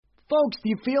Folks, do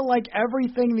you feel like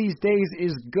everything these days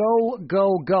is go,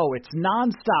 go, go? It's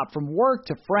nonstop from work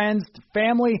to friends to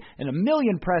family and a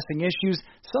million pressing issues.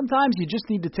 Sometimes you just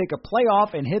need to take a play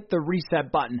off and hit the reset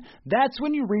button. That's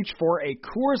when you reach for a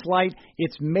Coors Light.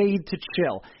 It's made to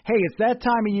chill. Hey, it's that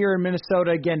time of year in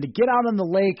Minnesota again to get out on the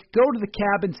lake, go to the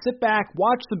cabin, sit back,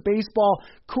 watch some baseball.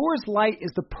 Coors Light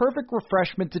is the perfect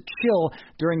refreshment to chill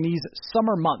during these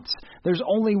summer months. There's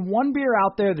only one beer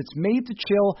out there that's made to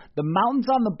chill. The mountains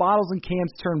on the bottles and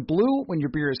cans turn blue when your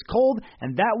beer is cold,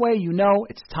 and that way you know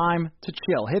it's time to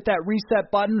chill. Hit that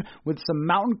reset button with some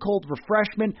mountain cold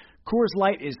refreshment. Coors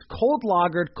Light is cold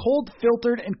lagered, cold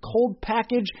filtered, and cold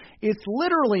packaged. It's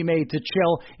literally made to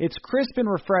chill. It's crisp and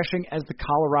refreshing as the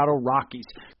Colorado Rockies.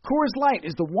 Coors Light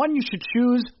is the one you should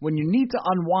choose when you need to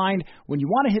unwind, when you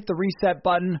want to hit the reset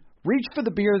button. Reach for the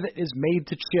beer that is made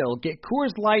to chill. Get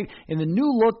Coors Light in the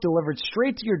new look delivered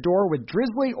straight to your door with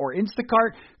Drizzly or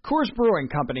Instacart. Coors Brewing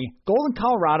Company, Golden,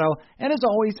 Colorado, and as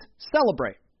always,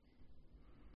 celebrate.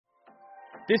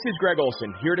 This is Greg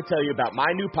Olson, here to tell you about my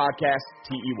new podcast,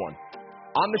 TE1.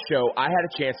 On the show, I had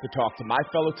a chance to talk to my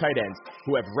fellow tight ends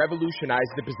who have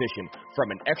revolutionized the position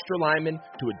from an extra lineman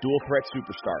to a dual threat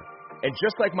superstar. And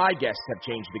just like my guests have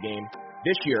changed the game,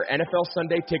 this year,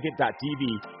 NFLSundayTicket.tv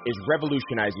is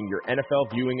revolutionizing your NFL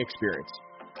viewing experience.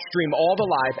 Stream all the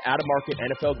live, out-of-market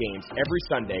NFL games every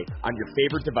Sunday on your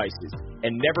favorite devices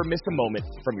and never miss a moment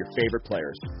from your favorite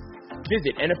players.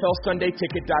 Visit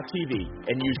NFLSundayTicket.tv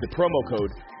and use the promo code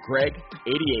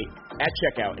GREG88 at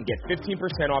checkout and get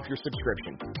 15% off your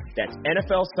subscription. That's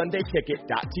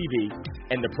NFLSundayTicket.tv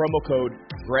and the promo code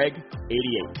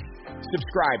GREG88.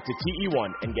 Subscribe to TE1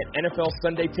 and get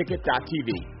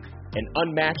NFLSundayTicket.tv, an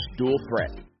unmatched dual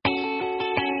threat.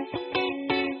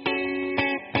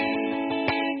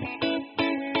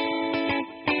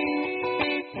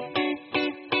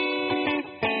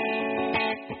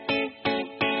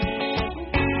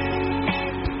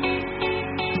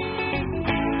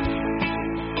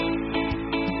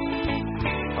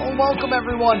 Welcome,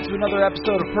 everyone, to another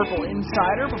episode of Purple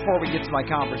Insider. Before we get to my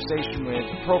conversation with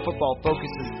Pro Football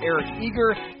Focus's Eric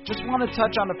Eager, just want to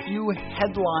touch on a few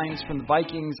headlines from the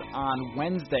Vikings on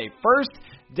Wednesday. First,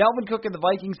 Dalvin Cook and the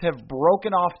Vikings have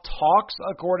broken off talks,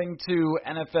 according to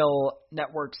NFL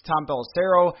Network's Tom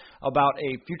Pelissero, about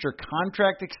a future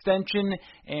contract extension,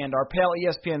 and our pal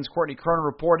ESPN's Courtney Cronin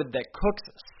reported that Cook's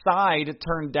side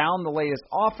turned down the latest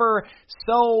offer,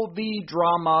 so the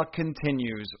drama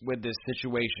continues with this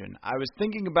situation. I was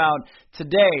thinking about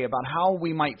today about how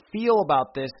we might feel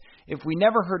about this if we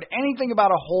never heard anything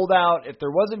about a holdout, if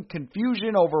there wasn't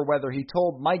confusion over whether he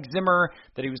told Mike Zimmer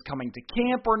that he was coming to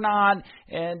camp or not,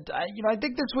 and I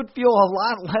think this would feel a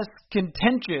lot less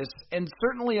contentious and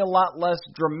certainly a lot less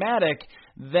dramatic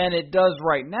than it does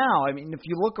right now. I mean, if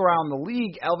you look around the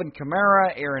league, Alvin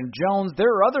Kamara, Aaron Jones, there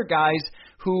are other guys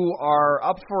who are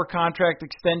up for contract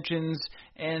extensions,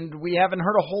 and we haven't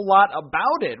heard a whole lot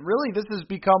about it. Really, this has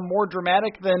become more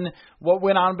dramatic than what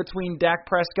went on between Dak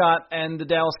Prescott and the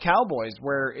Dallas Cowboys,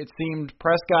 where it seemed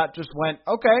Prescott just went,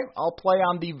 okay, I'll play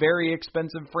on the very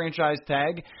expensive franchise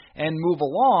tag and move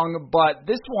along, but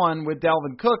this one with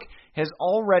Dalvin Cook has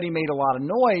already made a lot of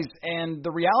noise, and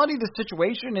the reality of the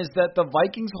situation is that the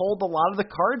Vikings hold a lot of the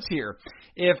cards here.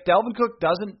 If Dalvin Cook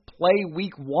doesn't play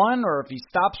week one, or if he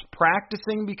stops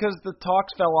practicing because the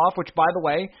talks fell off, which, by the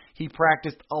way, he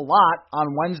practiced a lot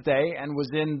on Wednesday and was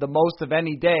in the most of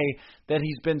any day that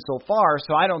he's been so far,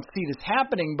 so I don't see this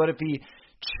happening, but if he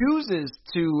chooses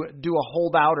to do a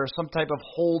holdout or some type of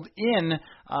hold-in,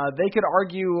 they could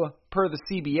argue, per the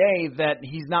CBA, that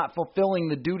he's not fulfilling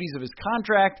the duties of his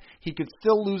contract. He could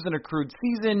still lose an accrued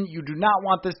season. You do not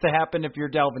want this to happen if you're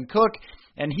Dalvin Cook.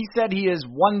 And he said he is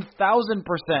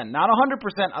 1,000%, not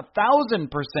 100%,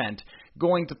 1,000%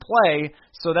 going to play.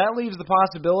 So that leaves the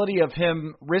possibility of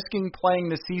him risking playing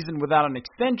the season without an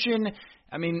extension.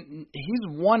 I mean,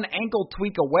 he's one ankle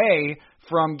tweak away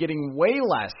from getting way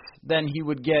less than he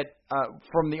would get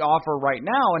from the offer right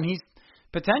now, and he's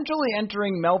potentially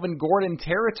entering Melvin Gordon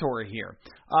territory here.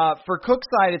 For Cook's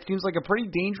side, it seems like a pretty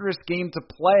dangerous game to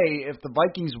play if the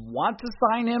Vikings want to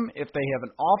sign him, if they have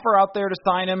an offer out there to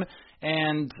sign him,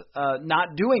 and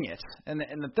not doing it. And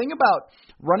the thing about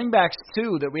running backs,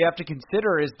 too, that we have to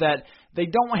consider is that they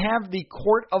don't have the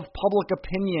court of public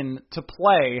opinion to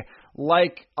play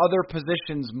like other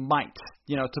positions might,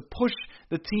 to push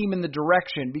the team in the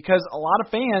direction, because a lot of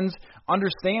fans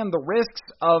understand the risks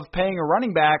of paying a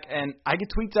running back, and I get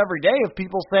tweets every day of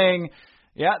people saying,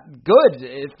 yeah, good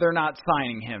if they're not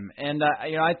signing him. And,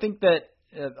 I think that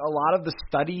a lot of the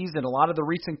studies and a lot of the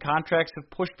recent contracts have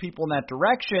pushed people in that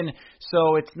direction,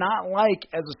 so it's not like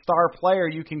as a star player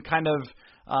you can kind of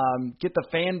get the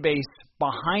fan base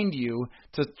behind you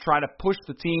to try to push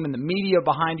the team and the media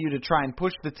behind you to try and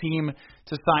push the team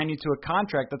to sign you to a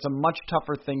contract. That's a much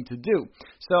tougher thing to do.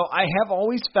 So I have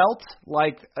always felt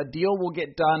like a deal will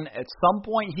get done at some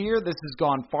point here. This has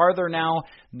gone farther now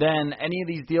than any of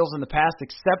these deals in the past,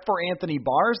 except for Anthony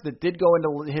Barrs that did go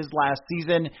into his last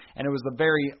season, and it was the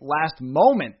very last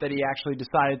moment that he actually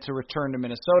decided to return to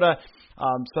Minnesota.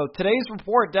 So today's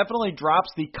report definitely drops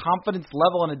the confidence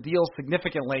level in a deal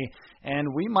significantly,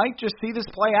 and we might just see this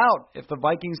play out if the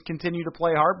Vikings continue to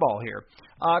play hardball here.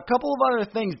 A couple of other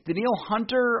things. Danielle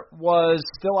Hunter was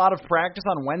still out of practice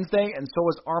on Wednesday, and so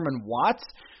was Armon Watts.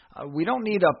 We don't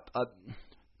need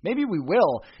maybe we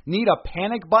will need a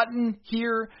panic button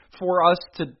here for us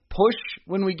to push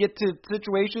when we get to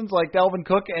situations like Dalvin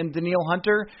Cook and Danielle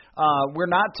Hunter. We're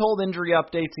not told injury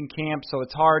updates in camp, so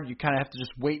it's hard. You kind of have to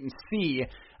just wait and see.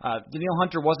 Danielle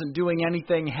Hunter wasn't doing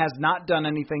anything, has not done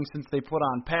anything since they put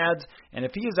on pads, and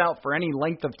if he is out for any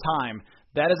length of time,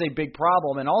 that is a big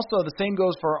problem. And also the same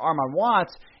goes for Armon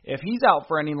Watts. If he's out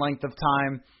for any length of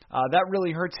time, that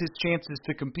really hurts his chances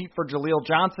to compete for Jaleel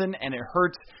Johnson, and it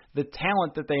hurts the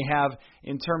talent that they have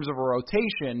in terms of a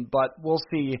rotation, but we'll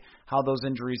see how those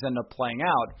injuries end up playing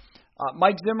out.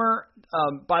 Mike Zimmer,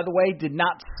 by the way, did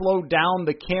not slow down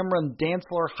the Cameron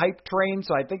Dantzler hype train,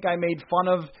 so I think I made fun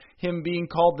of him being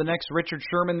called the next Richard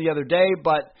Sherman the other day,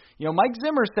 but Mike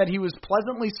Zimmer said he was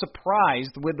pleasantly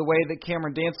surprised with the way that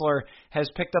Cameron Dantzler has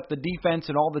picked up the defense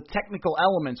and all the technical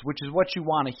elements, which is what you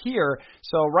want to hear.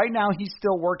 So right now he's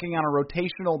still working on a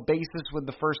rotational basis with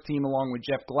the first team along with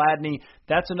Jeff Gladney.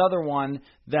 That's another one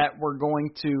that we're going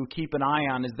to keep an eye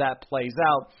on as that plays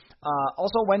out.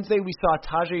 Also Wednesday we saw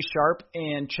Tajay Sharp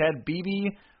and Chad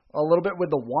Beebe a little bit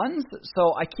with the ones,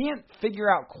 so I can't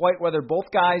figure out quite whether both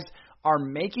guys are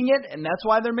making it and that's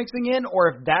why they're mixing in, or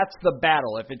if that's the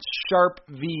battle, if it's Sharp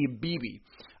v. Beebe.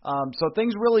 So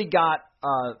things really got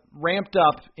ramped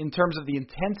up in terms of the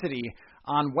intensity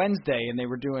on Wednesday, and they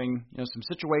were doing some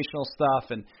situational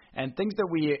stuff and things that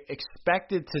we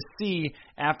expected to see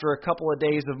after a couple of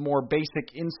days of more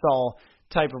basic install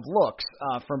type of looks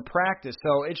from practice.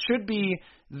 So it should be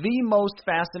the most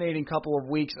fascinating couple of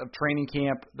weeks of training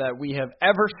camp that we have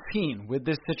ever seen with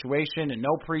this situation and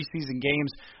no preseason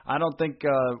games. I don't think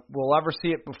we'll ever see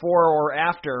it before or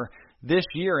after this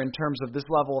year in terms of this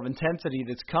level of intensity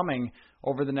that's coming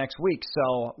over the next week.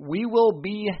 So we will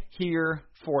be here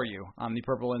for you on the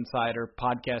Purple Insider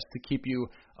podcast to keep you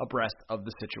abreast of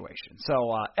the situation.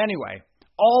 So anyway,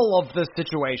 all of the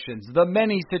situations, the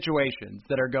many situations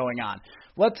that are going on.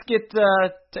 Let's get to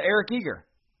Eric Eager.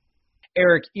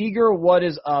 Eric Eager, what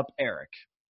is up, Eric?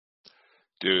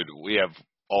 Dude,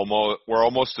 we're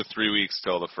almost to 3 weeks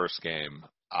till the first game.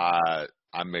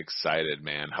 I'm excited,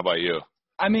 man. How about you?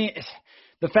 I mean,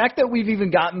 the fact that we've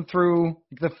even gotten through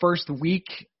the first week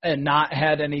and not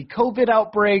had any COVID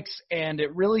outbreaks, and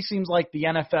it really seems like the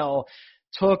NFL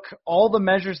took all the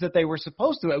measures that they were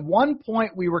supposed to. At one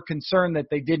point, we were concerned that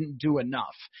they didn't do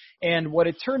enough. And what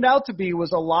it turned out to be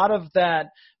was a lot of that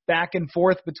back and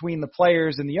forth between the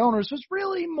players and the owners was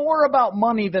really more about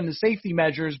money than the safety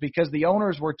measures, because the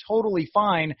owners were totally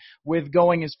fine with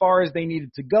going as far as they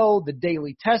needed to go. The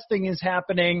daily testing is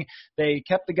happening. They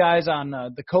kept the guys on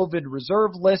the COVID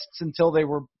reserve lists until they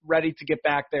were ready to get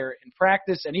back there in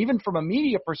practice. And even from a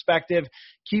media perspective,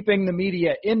 keeping the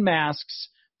media in masks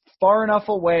far enough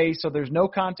away so there's no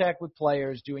contact with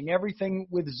players, doing everything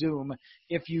with Zoom.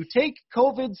 If you take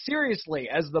COVID seriously,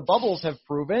 as the bubbles have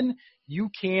proven, you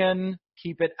can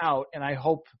keep it out, and I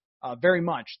hope very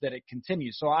much that it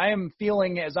continues. So I am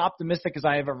feeling as optimistic as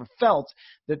I have ever felt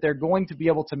that they're going to be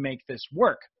able to make this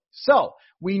work. So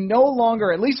we no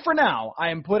longer, at least for now, I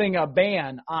am putting a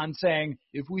ban on saying,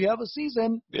 if we have a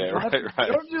season, we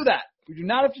don't do that. We do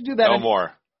not have to do that. No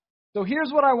more. So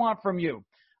here's what I want from you.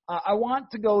 I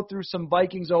want to go through some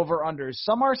Vikings over-unders.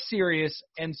 Some are serious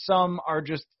and some are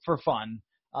just for fun,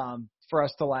 for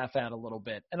us to laugh at a little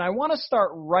bit. And I want to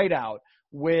start right out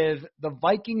with the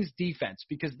Vikings defense,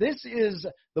 because this is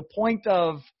the point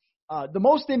of the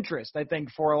most interest, I think,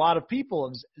 for a lot of people,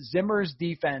 of Zimmer's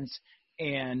defense.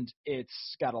 And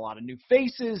it's got a lot of new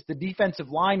faces. The defensive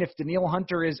line, if Danielle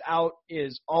Hunter is out,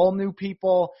 is all new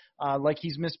people, like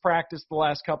he's missed practice the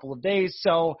last couple of days.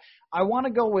 So I want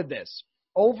to go with this.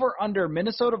 Over under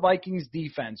Minnesota Vikings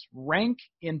defense, rank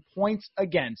in points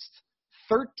against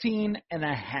 13.5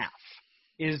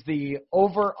 is the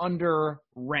over under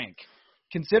rank.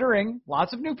 Considering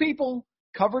lots of new people,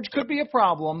 coverage could be a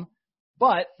problem,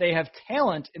 but they have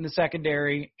talent in the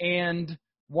secondary and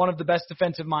one of the best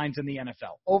defensive minds in the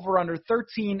NFL. Over under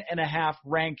 13.5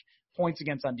 rank points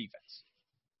against on defense.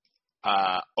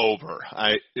 Over.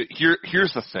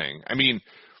 Here's the thing. I mean,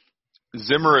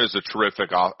 Zimmer is a terrific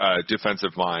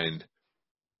defensive mind.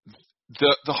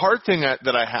 The hard thing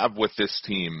that I have with this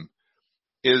team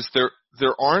is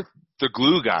there aren't the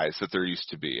glue guys that there used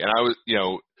to be. And I was,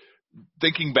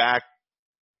 thinking back,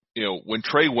 when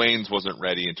Trey Waynes wasn't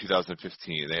ready in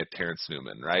 2015, they had Terrence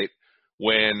Newman, right?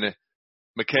 When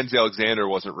Mackenzie Alexander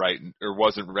wasn't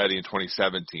ready in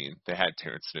 2017, they had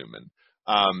Terrence Newman.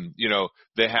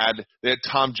 They had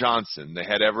Tom Johnson, they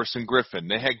had Everson Griffin,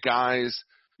 they had guys,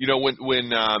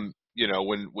 when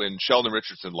Sheldon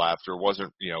Richardson left or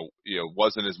wasn't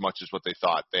as much as what they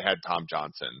thought, they had Tom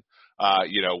Johnson.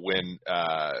 When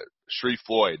Sharif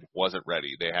Floyd wasn't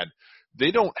ready,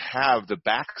 they don't have the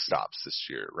backstops this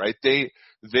year, right? They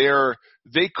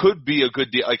could be a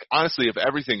good deal. Like, honestly, if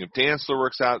Dantzler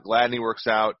works out, Gladney works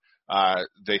out,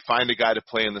 they find a guy to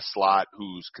play in the slot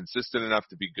who's consistent enough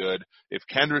to be good. If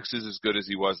Kendricks is as good as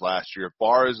he was last year, if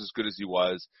Barr is as good as he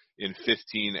was in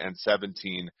 15 and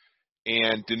 17,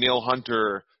 and Danielle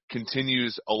Hunter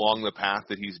continues along the path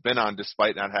that he's been on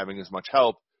despite not having as much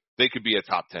help, they could be a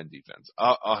top 10 defense,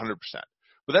 100%.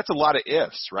 But that's a lot of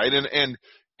ifs, right? And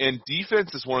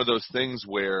defense is one of those things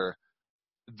where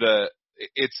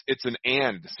it's an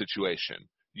and situation.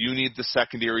 You need the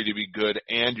secondary to be good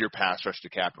and your pass rush to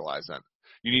capitalize on it.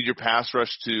 You need your pass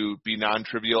rush to be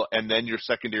non-trivial and then your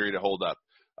secondary to hold up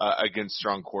against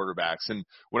strong quarterbacks. And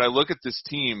when I look at this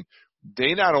team,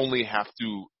 they not only have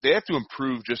to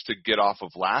improve just to get off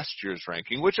of last year's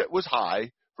ranking, which was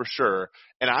high for sure.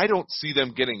 And I don't see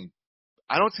them being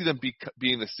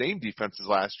the same defense as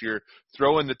last year.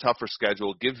 Throw in the tougher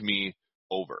schedule. Give me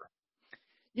over.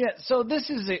 Yeah, so this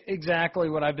is exactly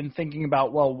what I've been thinking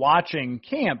about while watching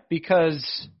camp,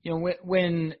 because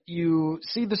when you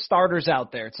see the starters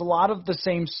out there, it's a lot of the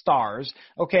same stars.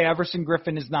 Okay, Everson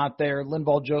Griffin is not there.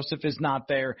 Linval Joseph is not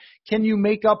there. Can you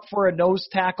make up for a nose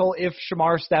tackle if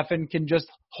Shamar Stephen can just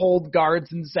hold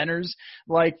guards and centers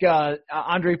like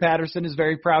Andre Patterson is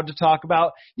very proud to talk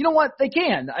about? You know what? They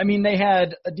can. I mean, they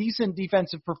had a decent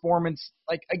defensive performance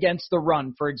like against the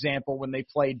run, for example, when they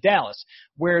played Dallas.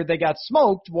 Where they got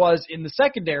smoked was in the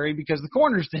secondary because the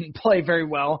corners didn't play very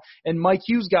well, and Mike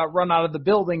Hughes got run out of the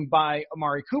building by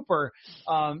Amari Cooper.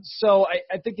 So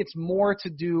I think it's more to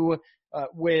do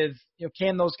with,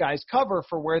 can those guys cover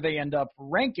for where they end up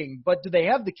ranking, but do they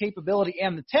have the capability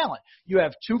and the talent? You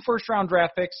have 2 first-round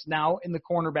draft picks now in the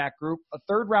cornerback group, a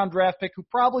third-round draft pick who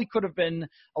probably could have been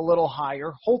a little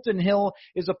higher. Holton Hill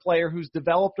is a player who's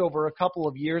developed over a couple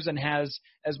of years and has,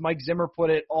 as Mike Zimmer put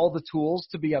it, all the tools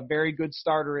to be a very good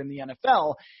starter in the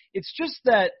NFL. It's just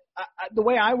that the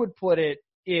way I would put it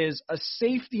is a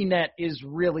safety net is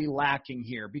really lacking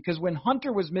here, because when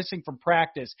Hunter was missing from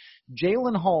practice,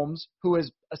 Jalen Holmes, who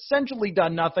has essentially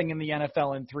done nothing in the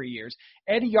NFL in 3 years,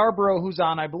 Eddie Yarborough, who's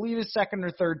on, I believe, his second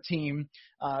or third team,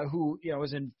 who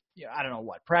was in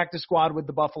practice squad with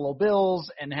the Buffalo Bills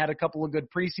and had a couple of good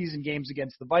preseason games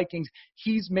against the Vikings.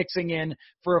 He's mixing in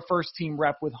for a first-team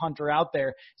rep with Hunter out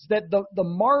there. Is that the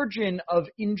margin of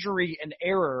injury and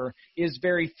error is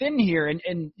very thin here.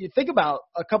 And you think about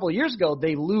a couple of years ago,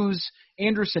 they lose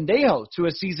Andrew Sendejo to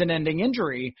a season-ending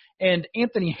injury, and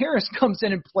Anthony Harris comes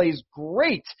in and plays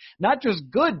great. Not just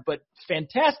good, but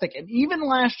fantastic. And even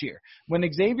last year, when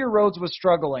Xavier Rhodes was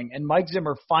struggling and Mike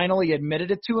Zimmer finally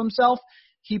admitted it to himself,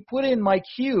 he put in Mike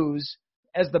Hughes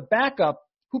as the backup,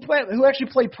 who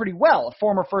actually played pretty well, a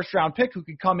former first-round pick who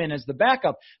could come in as the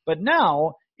backup. But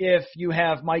now, if you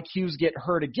have Mike Hughes get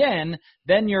hurt again,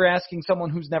 then you're asking someone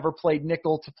who's never played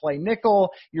nickel to play nickel.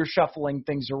 You're shuffling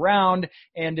things around.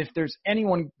 And if there's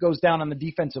anyone goes down on the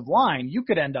defensive line, you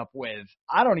could end up with,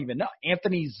 I don't even know,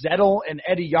 Anthony Zettel and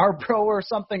Eddie Yarbrough or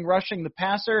something rushing the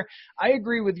passer. I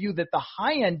agree with you that the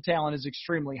high-end talent is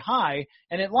extremely high.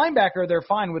 And at linebacker, they're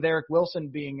fine with Eric Wilson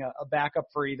being a backup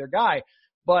for either guy.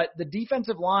 But the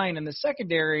defensive line and the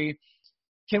secondary,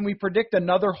 can we predict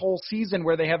another whole season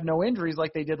where they have no injuries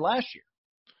like they did last year?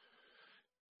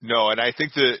 No, and I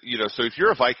think that, so if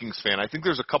you're a Vikings fan, I think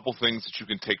there's a couple things that you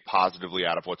can take positively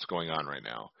out of what's going on right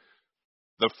now.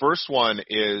 The first one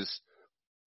is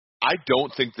I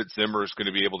don't think that Zimmer is going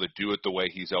to be able to do it the way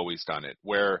he's always done it,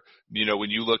 where, when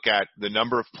you look at the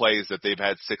number of plays that they've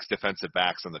had 6 defensive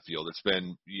backs on the field, it's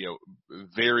been,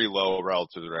 very low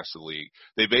relative to the rest of the league.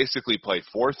 They basically play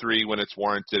 4-3 when it's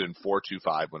warranted and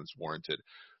 4-2-5 when it's warranted.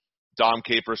 Dom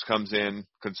Capers comes in,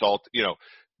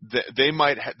 there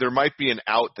might be an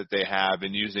out that they have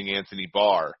in using Anthony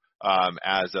Barr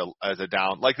as a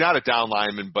down, like not a down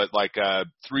lineman, but like a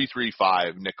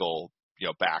 3-3-5 nickel,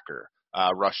 backer.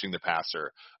 Rushing the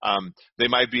passer. They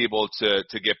might be able to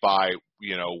get by,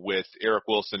 with Eric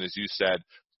Wilson, as you said,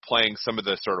 playing some of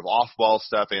the sort of off-ball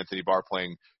stuff, Anthony Barr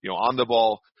playing, on the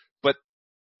ball. But,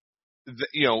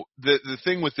 the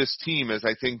thing with this team is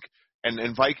I think,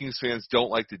 and Vikings fans don't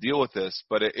like to deal with this,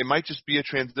 but it might just be a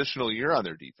transitional year on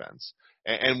their defense.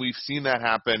 And we've seen that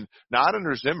happen, not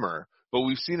under Zimmer, but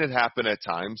we've seen it happen at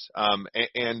times.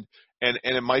 And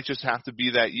it might just have to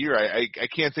be that year. I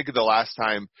can't think of the last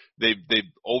time they've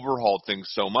overhauled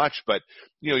things so much, but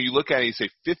you look at it, you say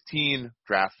 15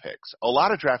 draft picks, a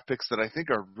lot of draft picks that I think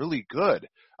are really good,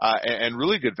 and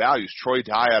really good values. Troy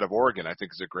Dye out of Oregon, I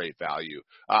think, is a great value.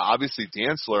 Obviously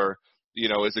Dantzler,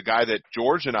 is a guy that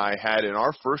George and I had in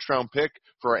our first round pick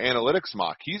for our analytics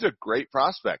mock. He's a great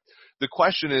prospect. The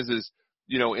question is,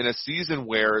 in a season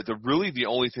where the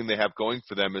only thing they have going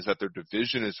for them is that their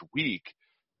division is weak,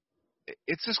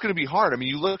 it's just going to be hard. I mean,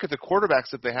 you look at the quarterbacks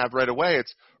that they have right away.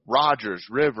 It's Rodgers,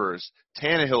 Rivers,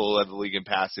 Tannehill led the league in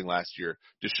passing last year,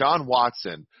 Deshaun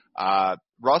Watson,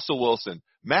 Russell Wilson,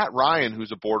 Matt Ryan,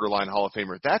 who's a borderline Hall of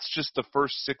Famer. That's just the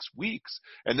first 6 weeks.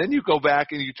 And then you go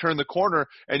back and you turn the corner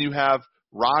and you have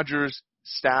Rodgers,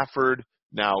 Stafford,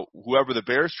 now whoever the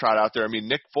Bears trot out there. I mean,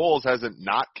 Nick Foles hasn't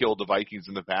not killed the Vikings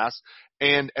in the past.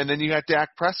 And then you had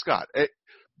Dak Prescott.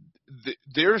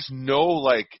 There's no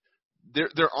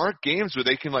there aren't games where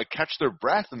they can catch their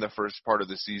breath in the first part of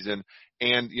the season.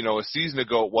 And, a season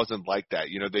ago it wasn't like that.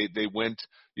 They went,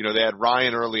 they had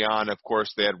Ryan early on, of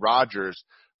course, they had Rodgers,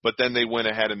 but then they went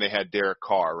ahead and they had Derek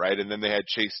Carr, right? And then they had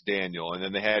Chase Daniel, and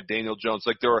then they had Daniel Jones.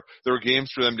 There were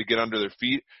games for them to get under their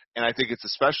feet, and I think it's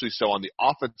especially so on the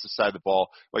offensive side of the ball.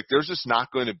 There's just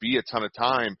not going to be a ton of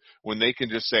time when they can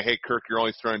just say, hey, Kirk, you're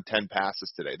only throwing 10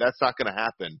 passes today. That's not going to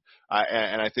happen,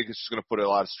 and I think it's just going to put a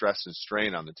lot of stress and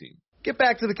strain on the team. Get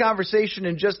back to the conversation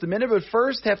in just a minute, but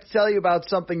first have to tell you about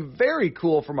something very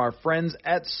cool from our friends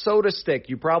at SodaStick.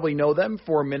 You probably know them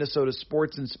for Minnesota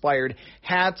sports-inspired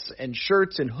hats and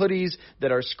shirts and hoodies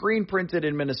that are screen-printed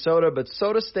in Minnesota, but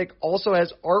SodaStick also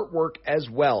has artwork as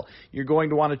well. You're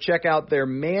going to want to check out their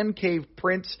Man Cave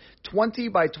prints, 20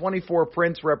 by 24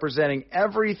 prints representing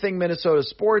everything Minnesota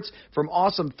sports, from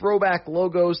awesome throwback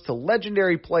logos to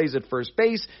legendary plays at first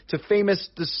base to famous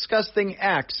disgusting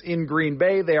acts in Green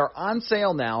Bay. They are on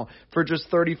sale now for just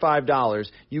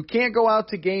 $35. You can't go out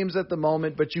to games at the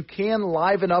moment, but you can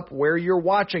liven up where you're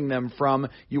watching them from.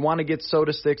 You want to get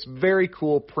SodaStick's very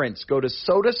cool prints. Go to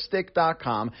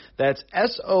sodastick.com. That's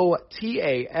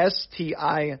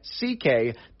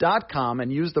SOTASTICK.com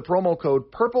and use the promo code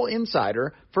Purple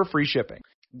Insider for free shipping.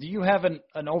 Do you have an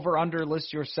over-under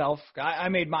list yourself? I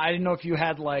made mine. I didn't know if you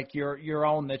had your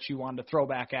own that you wanted to throw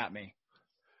back at me.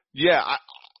 Yeah,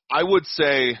 I would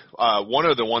say one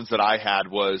of the ones that I had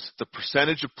was the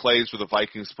percentage of plays where the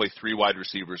Vikings play 3 wide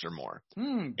receivers or more.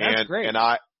 That's great. And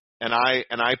I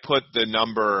put the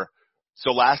number.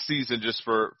 So last season, just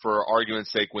for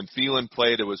argument's sake, when Thielen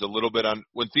played, it was a little bit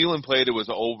when Thielen played, it was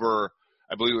over.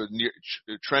 I believe it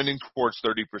was trending towards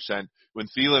 30%. When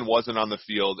Thielen wasn't on the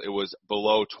field, it was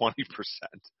below 20%,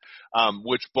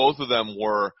 which both of them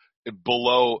were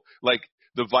below.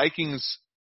 The Vikings'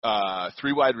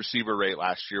 3 wide receiver rate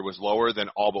last year was lower than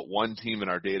all but one team in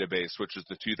our database, which was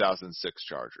the 2006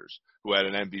 Chargers, who had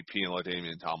an MVP in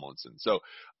LaDainian Tomlinson. So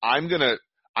I'm gonna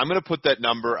put that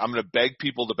number. I'm gonna beg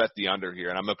people to bet the under here,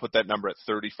 and I'm gonna put that number at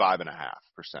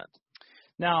 35.5%.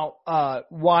 Now,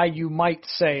 why you might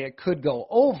say it could go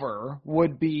over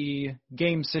would be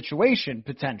game situation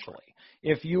potentially.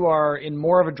 If you are in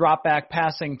more of a drop-back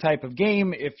passing type of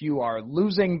game, if you are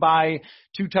losing by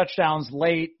 2 touchdowns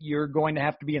late, you're going to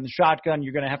have to be in the shotgun.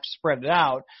 You're going to have to spread it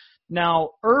out.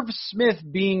 Now, Irv Smith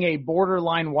being a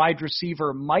borderline wide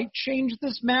receiver might change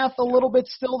this math a little bit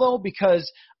still, though,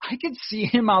 because I could see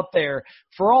him out there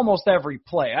for almost every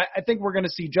play. I think we're going to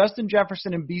see Justin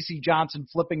Jefferson and B.C. Johnson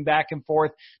flipping back and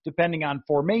forth depending on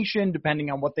formation, depending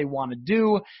on what they want to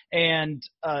do, and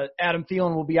Adam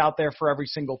Thielen will be out there for every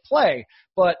single play.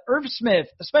 But Irv Smith,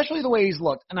 especially the way he's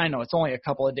looked, and I know it's only a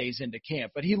couple of days into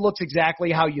camp, but he looks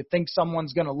exactly how you think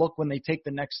someone's going to look when they take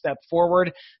the next step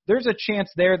forward. There's a chance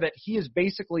there that he is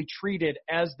basically treated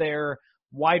as their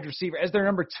wide receiver, as their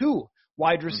number 2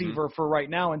 wide receiver for right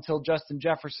now until Justin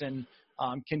Jefferson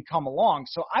can come along.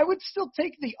 So I would still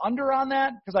take the under on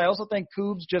that because I also think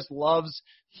Cougs just loves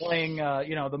playing,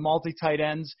 the multi-tight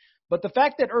ends. But the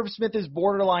fact that Irv Smith is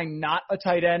borderline not a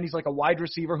tight end, he's like a wide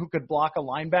receiver who could block a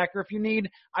linebacker if you need,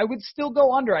 I would still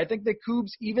go under. I think that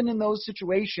Cougs, even in those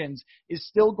situations, is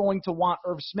still going to want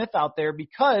Irv Smith out there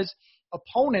because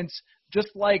opponents,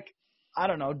 just like, I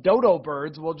don't know, dodo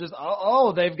birds will just,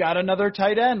 they've got another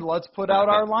tight end. Let's put out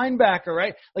our linebacker,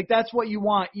 right? That's what you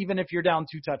want even if you're down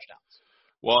 2 touchdowns.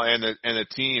 Well, and a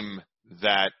team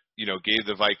that gave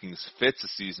the Vikings fits a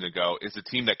season ago is a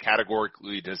team that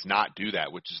categorically does not do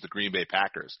that, which is the Green Bay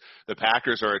Packers. The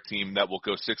Packers are a team that will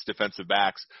go 6 defensive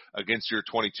backs against your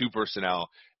 22 personnel.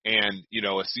 And,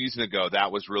 a season ago,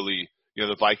 that was really,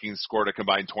 the Vikings scored a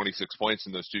combined 26 points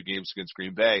in those 2 games against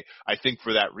Green Bay. I think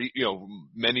for that,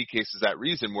 many cases that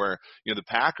reason where, the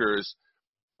Packers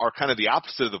are kind of the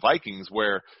opposite of the Vikings,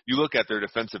 where you look at their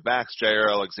defensive backs. Jair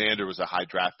Alexander was a high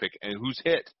draft pick, and who's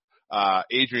hit?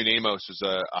 Adrian Amos is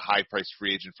a high-priced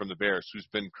free agent from the Bears who's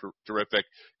been terrific.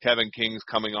 Kevin King's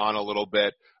coming on a little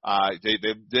bit. They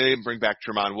didn't bring back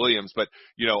Tramon Williams, but,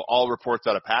 all reports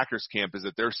out of Packers camp is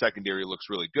that their secondary looks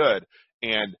really good.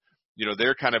 And,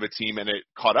 they're kind of a team, and it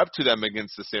caught up to them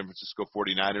against the San Francisco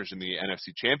 49ers in the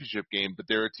NFC Championship game, but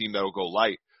they're a team that will go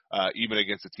light, even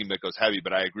against a team that goes heavy.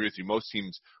 But I agree with you. Most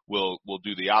teams will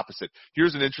do the opposite.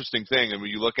 Here's an interesting thing, and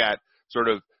when you look at sort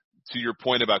of to your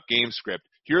point about game script,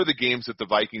 here are the games that the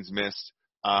Vikings missed.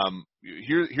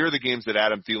 Here are the games that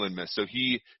Adam Thielen missed. So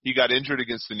he got injured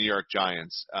against the New York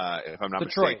Giants, if I'm not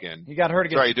mistaken. He got hurt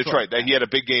against Detroit. He had a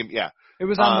big game. Yeah. It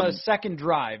was on the second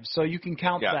drive, so you can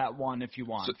count that one if you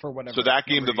want for whatever. So that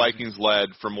game the Vikings led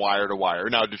from wire to wire.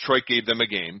 Now Detroit gave them a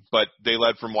game, but they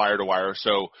led from wire to wire,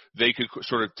 so they could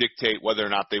sort of dictate whether or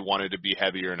not they wanted to be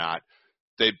heavy or not.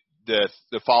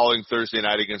 The following Thursday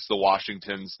night against the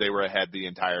Washingtons, they were ahead the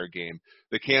entire game.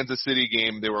 The Kansas City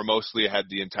game, they were mostly ahead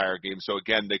the entire game. So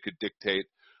again, they could dictate.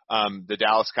 The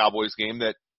Dallas Cowboys game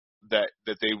that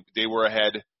they were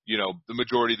ahead, the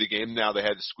majority of the game. Now they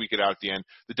had to squeak it out at the end.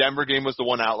 The Denver game was the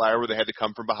one outlier where they had to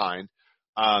come from behind.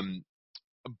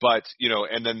 But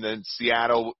and then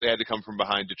Seattle, they had to come from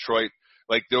behind. Detroit,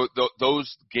 like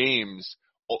those games,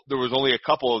 there was only a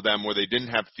couple of them where they didn't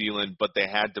have Thielen, but they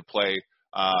had to play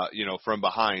from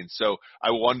behind. So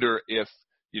I wonder if,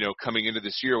 coming into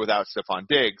this year without Stephon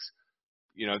Diggs,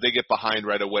 they get behind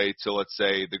right away to, let's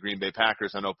say, the Green Bay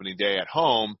Packers on opening day at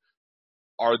home.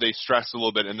 Are they stressed a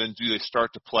little bit? And then do they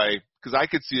start to play? Because I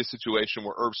could see a situation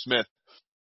where Irv Smith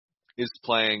is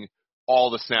playing all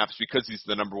the snaps because he's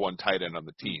the number 1 tight end on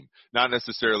the team, not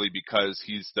necessarily because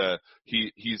he's the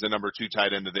number 2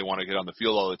 tight end that they want to get on the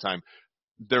field all the time.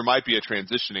 There might be a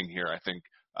transitioning here, I think.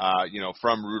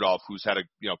 From Rudolph, who's had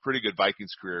a pretty good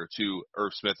Vikings career, to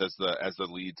Irv Smith as the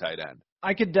lead tight end.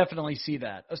 I could definitely see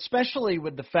that, especially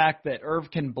with the fact that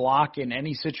Irv can block in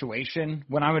any situation.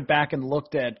 When I went back and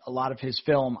looked at a lot of his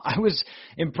film, I was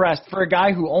impressed. For a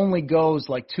guy who only goes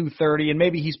like 230, and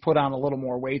maybe he's put on a little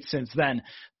more weight since then,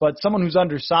 but someone who's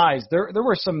undersized, there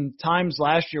were some times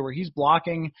last year where he's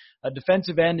blocking a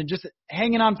defensive end and just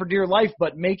hanging on for dear life,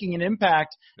 but making an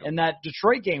impact. Yep. And that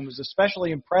Detroit game was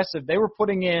especially impressive. They were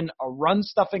putting in a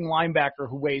run-stuffing linebacker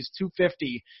who weighs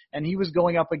 250, and he was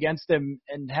going up against him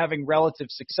and having relative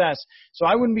success. So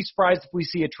I wouldn't be surprised if we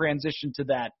see a transition to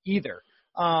that either.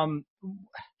 Do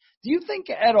you think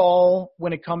at all,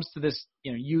 when it comes to this,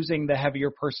 using the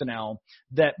heavier personnel,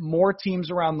 that more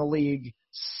teams around the league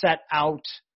set out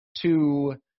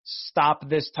to stop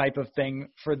this type of thing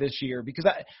for this year? Because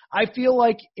I feel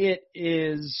like it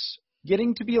is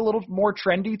getting to be a little more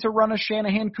trendy to run a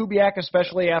Shanahan-Kubiak,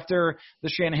 especially after the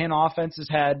Shanahan offense has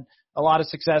had a lot of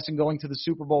success in going to the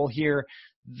Super Bowl here,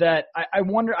 that I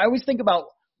wonder, I always think about,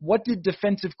 what did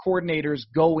defensive coordinators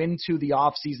go into the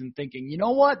offseason thinking? You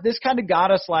know what? This kind of got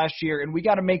us last year, and we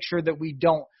got to make sure that we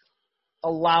don't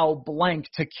allow blank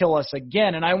to kill us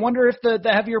again. And I wonder if the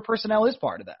heavier personnel is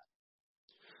part of that.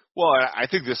 Well, I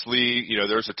think this league,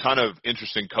 there's a ton of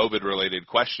interesting COVID-related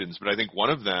questions, but I think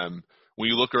one of them, when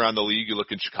you look around the league, you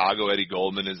look in Chicago, Eddie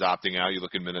Goldman is opting out. You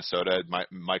look in Minnesota,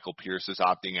 Michael Pierce is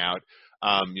opting out.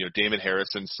 Damon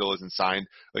Harrison still isn't signed.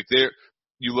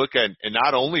 You look at, and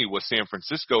not only was San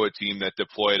Francisco a team that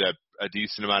deployed a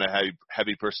decent amount of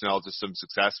heavy personnel to some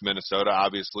success, Minnesota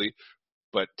obviously,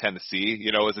 but Tennessee,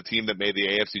 was a team that made the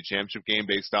AFC Championship game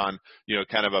based on,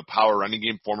 kind of a power running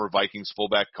game. Former Vikings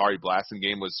fullback Kari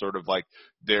Blasingame was sort of like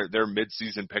their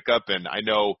midseason pickup. And I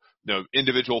know,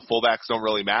 individual fullbacks don't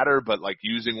really matter, but like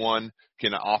using one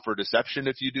can offer deception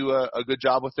if you do a good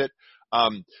job with it.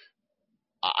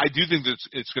 I do think that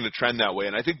it's going to trend that way.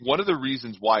 And I think one of the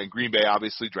reasons why in Green Bay,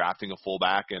 obviously drafting a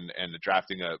fullback and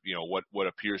drafting what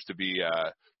appears to be,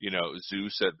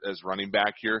 Zeus as running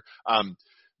back here.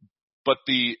 But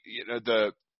the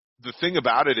thing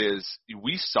about it is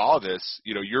we saw this,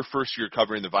 your first year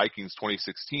covering the Vikings,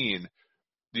 2016,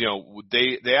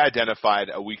 they identified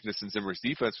a weakness in Zimmer's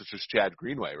defense, which was Chad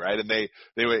Greenway, right? And it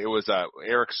was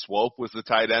Eric Swope was the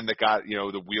tight end that got,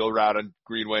 the wheel route on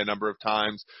Greenway a number of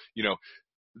times.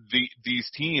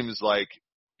 These teams, it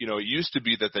used to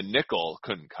be that the nickel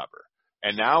couldn't cover.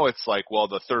 And now it's like, well,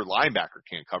 the third linebacker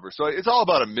can't cover. So it's all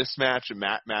about a mismatch and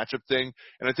matchup thing.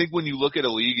 And I think when you look at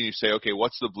a league and you say, okay,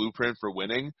 what's the blueprint for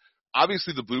winning?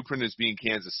 Obviously, the blueprint is being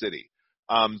Kansas City.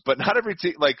 But not every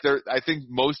team, I think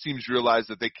most teams realize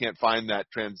that they can't find that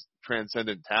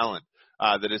transcendent talent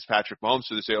that is Patrick Mahomes.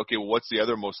 So they say, okay, well, what's the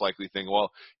other most likely thing?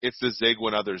 Well, it's the zig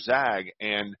when others zag.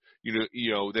 And,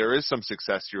 you know, there is some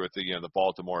success here with the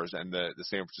Baltimores and the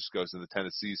San Franciscos and the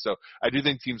Tennessees. So I do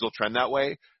think teams will trend that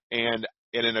way. And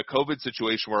in a COVID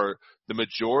situation where the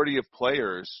majority of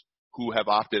players who have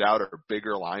opted out are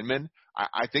bigger linemen,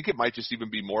 I think it might just even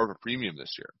be more of a premium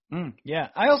this year. Yeah.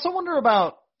 I also wonder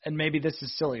about, and maybe this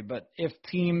is silly, but if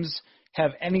teams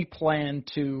have any plan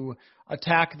to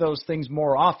attack those things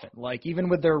more often, like even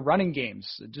with their running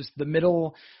games, just the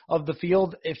middle of the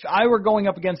field. If I were going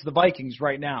up against the Vikings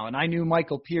right now and I knew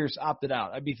Michael Pierce opted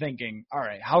out, I'd be thinking, all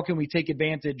right, how can we take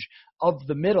advantage of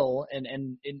the middle and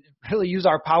really use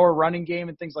our power running game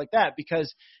and things like that?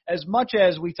 Because as much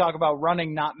as we talk about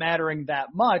running not mattering that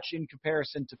much in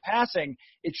comparison to passing,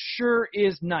 it sure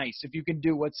is nice if you can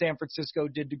do what San Francisco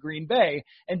did to Green Bay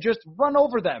and just run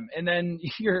over them. And then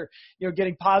you're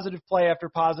getting positive play after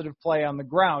positive play on the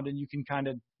ground, and you can kind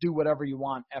of do whatever you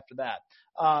want after that.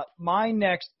 My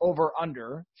next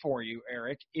over-under for you,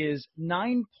 Eric, is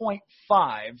 9.5.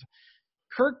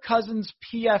 Kirk Cousins'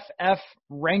 PFF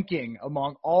ranking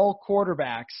among all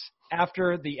quarterbacks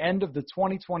after the end of the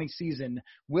 2020 season.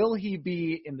 Will he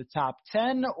be in the top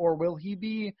 10 or will he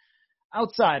be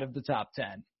outside of the top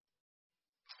 10?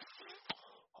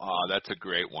 Oh, that's a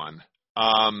great one.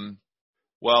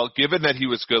 Well, given that he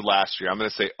was good last year, I'm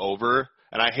going to say over.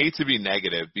 And I hate to be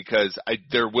negative because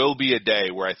there will be a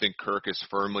day where I think Kirk is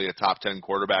firmly a top 10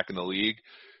 quarterback in the league.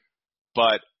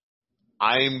 But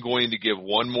I'm going to give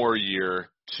one more year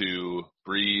to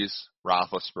Breeze,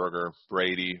 Roethlisberger,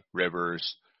 Brady,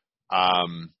 Rivers,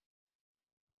 and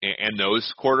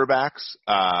those quarterbacks.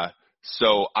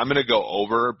 So I'm going to go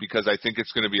over because I think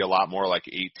it's going to be a lot more like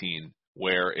 18,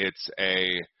 where it's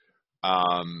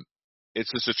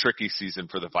just a tricky season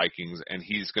for the Vikings, and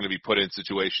he's going to be put in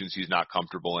situations he's not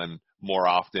comfortable in more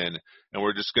often, and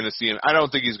we're just going to see him. I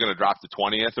don't think he's going to drop to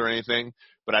 20th or anything,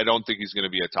 but I don't think he's going to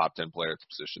be a top 10 player at the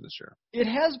position this year. It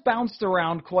has bounced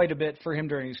around quite a bit for him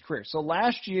during his career. So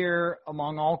last year,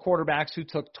 among all quarterbacks who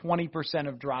took 20%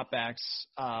 of dropbacks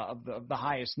of the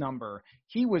highest number,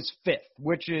 he was 5th,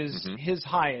 which is his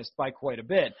highest by quite a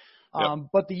bit.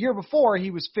 But the year before,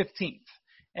 he was 15th.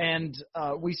 And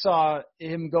we saw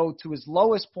him go to his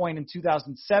lowest point in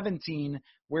 2017,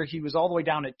 where he was all the way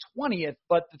down at 20th.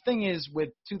 But the thing is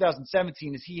with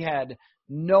 2017 is he had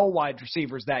no wide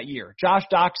receivers that year. Josh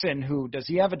Doxson, does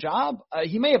he have a job?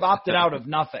 He may have opted out of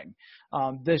nothing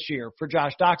this year for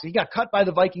Josh Doxson. He got cut by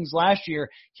the Vikings last year.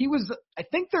 He was, I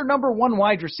think, their number one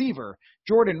wide receiver.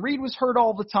 Jordan Reed was hurt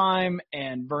all the time,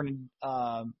 and Vernon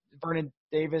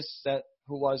Davis,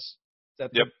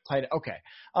 tight. Okay.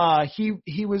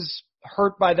 He was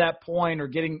hurt by that point or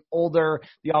getting older.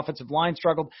 The offensive line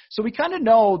struggled. So we kind of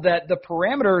know that the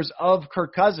parameters of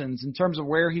Kirk Cousins in terms of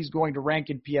where he's going to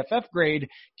rank in PFF grade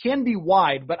can be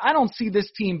wide, but I don't see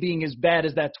this team being as bad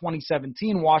as that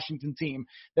 2017 Washington team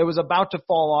that was about to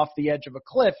fall off the edge of a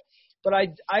cliff. But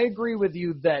I agree with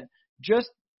you that just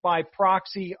by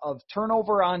proxy of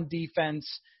turnover on defense,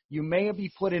 you may be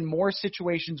put in more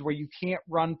situations where you can't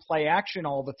run play action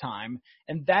all the time,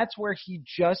 and that's where he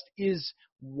just is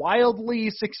wildly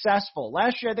successful.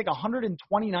 Last year, I think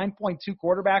 129.2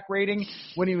 quarterback rating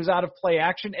when he was out of play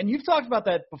action, and you've talked about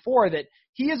that before, that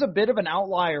he is a bit of an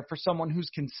outlier for someone who's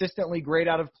consistently great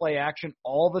out of play action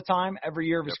all the time, every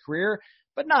year of his career,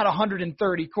 but not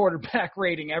 130 quarterback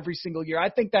rating every single year. I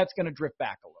think that's going to drift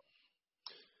back a little.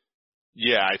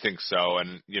 Yeah, I think so.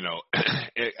 And,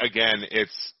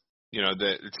 it's,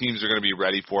 the teams are going to be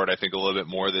ready for it, I think, a little bit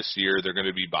more this year. They're going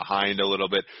to be behind a little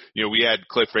bit. We had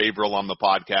Cliff Averill on the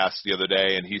podcast the other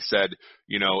day, and he said,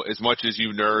 as much as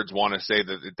you nerds want to say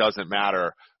that it doesn't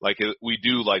matter, we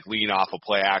do lean off of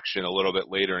play action a little bit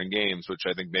later in games, which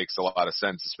I think makes a lot of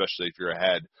sense, especially if you're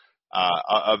ahead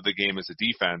of the game as a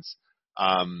defense.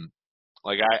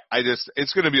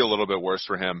 It's going to be a little bit worse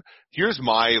for him. Here's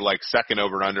my second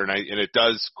over under, and it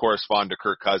does correspond to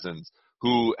Kirk Cousins,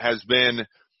 who has been,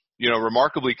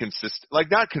 remarkably consistent,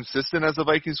 not consistent as a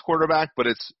Vikings quarterback, but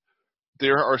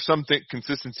there are some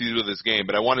consistencies with his game.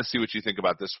 But I want to see what you think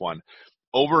about this one.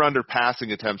 Over under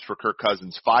passing attempts for Kirk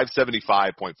Cousins,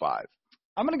 575.5.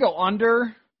 I'm going to go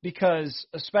under because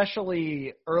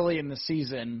especially early in the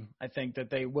season, I think that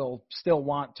they will still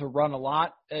want to run a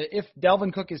lot. If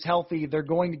Dalvin Cook is healthy, they're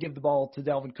going to give the ball to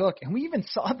Dalvin Cook. And we even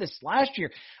saw this last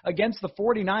year against the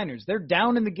 49ers. They're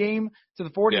down in the game to the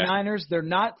 49ers. Yeah. They're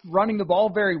not running the ball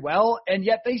very well, and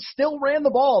yet they still ran the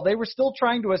ball. They were still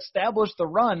trying to establish the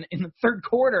run in the third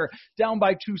quarter down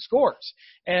by 2 scores,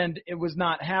 and it was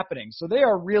not happening. So they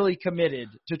are really committed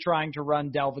to trying to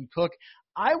run Dalvin Cook.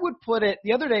 I would put it,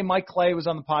 the other day Mike Clay was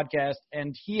on the podcast,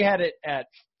 and he had it at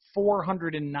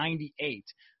 498.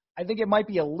 I think it might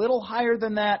be a little higher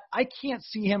than that. I can't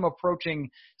see him approaching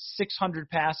 600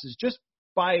 passes just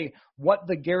by what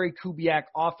the Gary Kubiak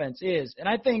offense is. And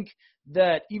I think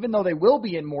that even though they will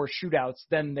be in more shootouts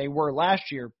than they were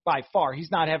last year, by far,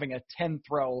 he's not having a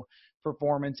 10-throw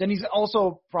performance. And he's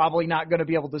also probably not going to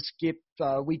be able to skip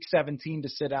week 17 to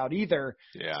sit out either.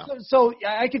 Yeah. So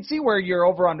I can see where your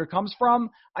over-under comes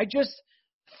from. I just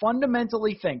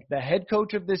fundamentally think the head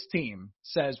coach of this team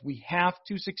says we have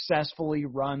to successfully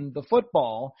run the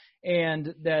football,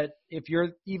 and that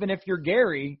even if you're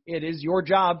Gary, it is your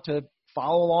job to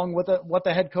follow along with what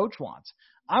the head coach wants.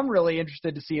 I'm really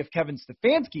interested to see if Kevin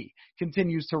Stefanski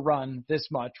continues to run this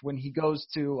much when he goes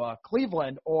to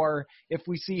Cleveland, or if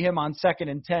we see him on 2nd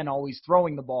and 10 always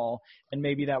throwing the ball, and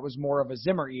maybe that was more of a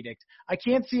Zimmer edict. I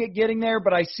can't see it getting there,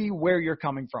 but I see where you're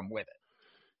coming from with it.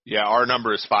 Yeah, our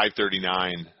number is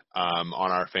 539 on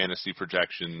our fantasy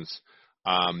projections,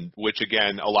 which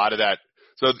again, a lot of that.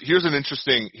 So here's an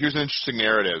interesting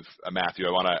narrative, Matthew.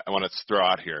 I want to throw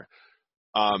out here.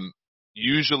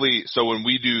 Usually, so when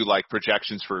we do like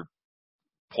projections for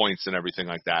points and everything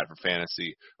like that for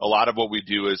fantasy, a lot of what we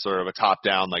do is sort of a top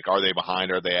down, like are they behind,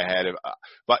 are they ahead?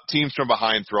 But teams from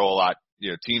behind throw a lot.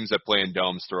 Teams that play in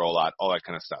domes throw a lot, all that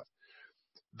kind of stuff.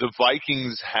 The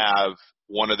Vikings have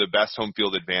one of the best home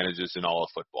field advantages in all of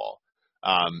football.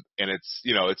 And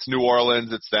it's New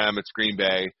Orleans, it's them, it's Green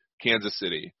Bay, Kansas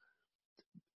City.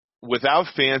 Without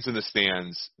fans in the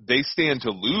stands, they stand to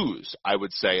lose, I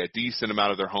would say, a decent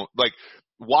amount of their home. Like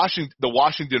the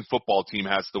Washington football team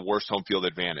has the worst home field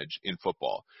advantage in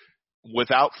football.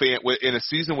 In a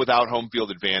season without home field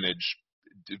advantage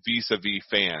vis-a-vis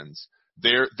fans,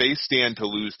 they stand to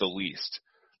lose the least.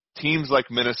 Teams like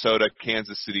Minnesota,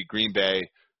 Kansas City, Green Bay,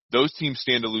 those teams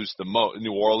stand to lose the most.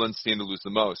 New Orleans stand to lose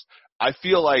the most. I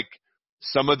feel like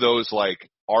some of those, like,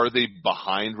 are they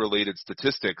behind related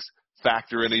statistics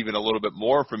factor in even a little bit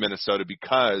more for Minnesota,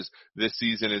 because this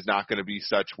season is not going to be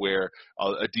such where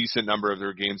a decent number of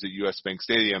their games at US Bank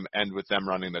Stadium end with them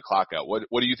running the clock out. What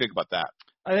do you think about that?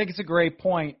 I think it's a great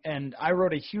point, and I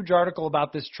wrote a huge article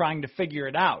about this trying to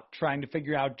figure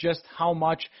out just how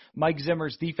much Mike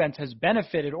Zimmer's defense has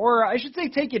benefited, or I should say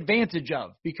take advantage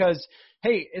of, because,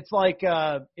 hey, it's like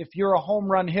if you're a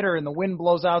home run hitter and the wind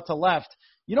blows out to left,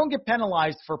 you don't get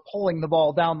penalized for pulling the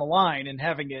ball down the line and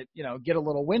having it, get a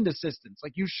little wind assistance.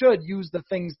 Like, you should use the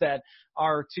things that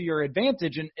are to your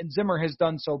advantage, and Zimmer has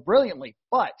done so brilliantly.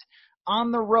 But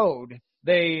on the road,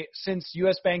 they, since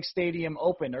US Bank Stadium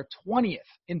opened, are 20th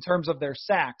in terms of their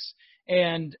sacks.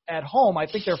 And at home, I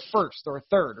think they're first or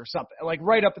third or something, like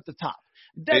right up at the top.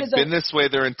 They've been this way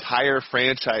their entire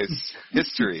franchise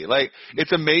history. Like,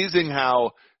 it's amazing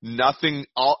how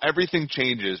everything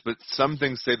changes, but some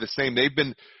things stay the same. They've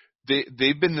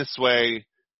been this way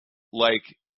like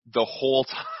the whole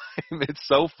time. It's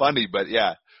so funny, but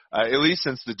yeah, at least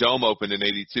since the Dome opened in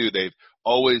 '82, they've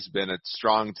always been a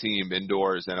strong team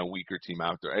indoors and a weaker team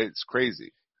outdoor. It's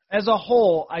crazy. As a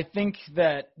whole, I think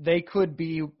that they could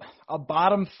be a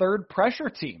bottom third pressure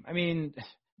team. I mean,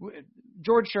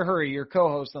 George Shahuri, your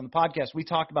co-host on the podcast, we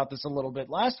talked about this a little bit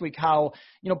last week, how,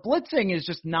 blitzing is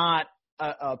just not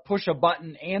a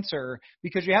push-a-button answer,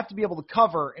 because you have to be able to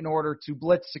cover in order to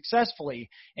blitz successfully.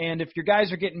 And if your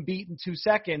guys are getting beat in 2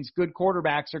 seconds, good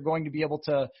quarterbacks are going to be able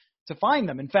to find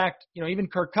them. In fact, even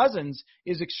Kirk Cousins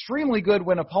is extremely good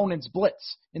when opponents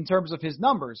blitz in terms of his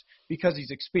numbers, because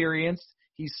he's experienced.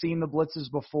 He's seen the blitzes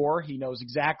before. He knows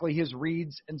exactly his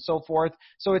reads and so forth.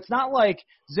 So it's not like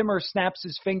Zimmer snaps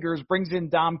his fingers, brings in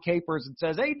Dom Capers and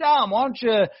says, "Hey, Dom, why don't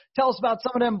you tell us about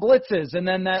some of them blitzes?" And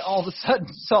then that all of a sudden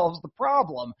solves the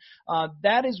problem.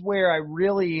 That is where I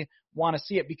really want to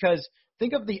see it, because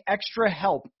think of the extra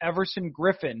help Everson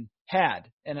Griffin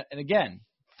had. And again,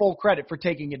 full credit for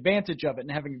taking advantage of it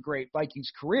and having a great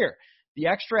Vikings career. The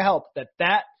extra help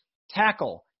that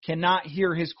tackle cannot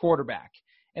hear his quarterback.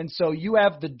 And so you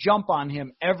have the jump on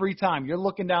him every time. You're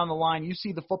looking down the line, you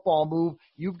see the football move,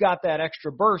 you've got that extra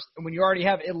burst. And when you already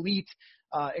have elite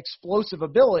explosive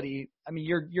ability, I mean,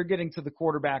 you're getting to the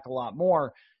quarterback a lot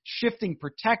more. shifting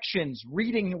protections,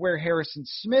 reading where Harrison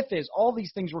Smith is. All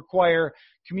these things require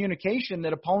communication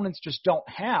that opponents just don't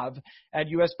have at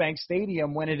US Bank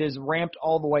Stadium when it is ramped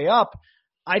all the way up.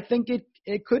 I think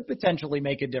it could potentially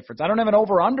make a difference. I don't have an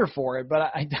over-under for it,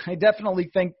 but I definitely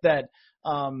think that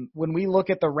when we look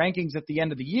at the rankings at the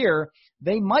end of the year,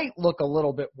 they might look a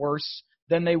little bit worse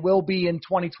than they will be in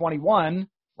 2021.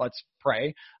 Let's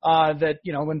pray that,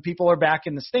 when people are back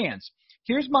in the stands.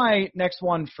 Here's my next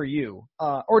one for you.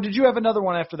 Or did you have another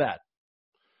one after that?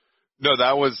 No,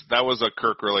 that was a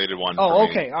Kirk-related one. Oh,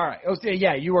 for okay. me. All right.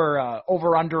 Yeah, you were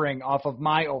over-undering off of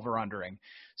my over-undering.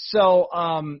 So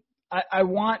I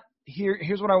want –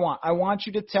 here's what I want. I want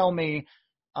you to tell me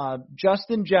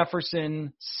Justin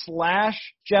Jefferson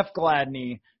 / Jeff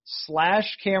Gladney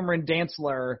 / Cameron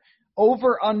Dantzler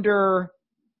over-under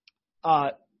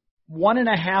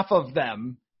 1.5 of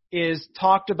them is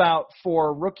talked about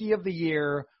for Rookie of the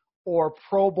Year or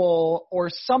Pro Bowl or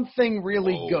something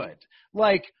really good,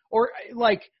 like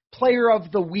Player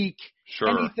of the Week,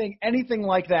 sure. anything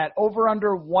like that. Over under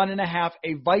 1.5.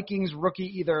 A Vikings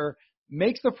rookie either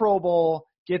makes the Pro Bowl,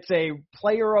 gets a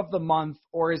Player of the Month,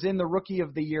 or is in the Rookie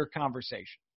of the Year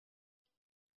conversation.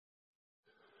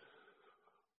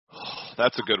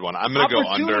 That's a good one. I'm going to go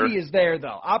under. Opportunity is there,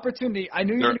 though. Opportunity. I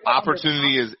knew you were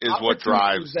opportunity is what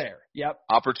drives. Is there. Yep.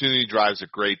 Opportunity drives a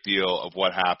great deal of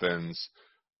what happens.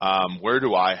 Where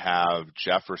do I have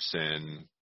Jefferson?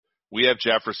 We have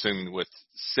Jefferson with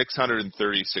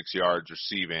 636 yards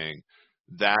receiving.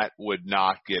 That would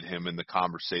not get him in the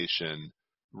conversation.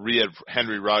 We have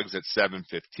Henry Ruggs at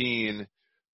 715.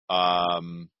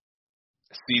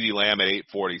 CeeDee Lamb at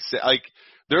 846.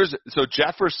 So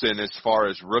Jefferson, as far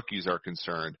as rookies are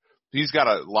concerned, he's got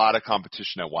a lot of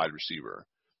competition at wide receiver,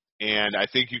 and I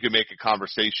think you can make a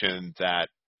conversation that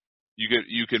you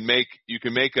can make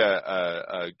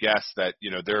a guess that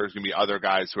there's going to be other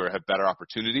guys who have better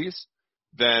opportunities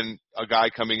than a guy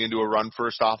coming into a run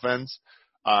first offense.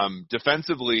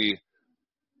 Defensively,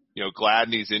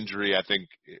 Gladney's injury I think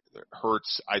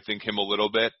hurts him a little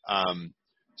bit.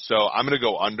 So I'm going to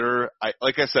go under.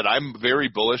 Like I said, I'm very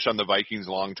bullish on the Vikings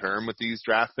long term with these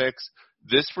draft picks.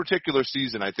 This particular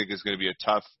season, I think, is going to be a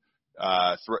tough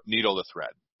needle to thread.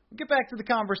 We'll get back to the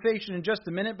conversation in just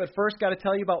a minute, but first got to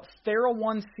tell you about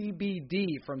TheraOne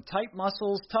CBD. From tight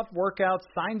muscles, tough workouts,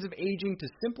 signs of aging, to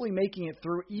simply making it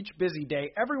through each busy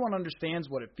day, everyone understands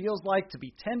what it feels like to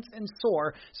be tense and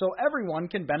sore, so everyone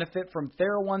can benefit from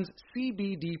TheraOne's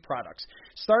CBD products.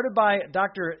 Started by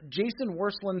Dr. Jason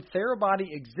Wersland,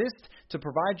 TheraBody exists to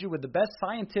provide you with the best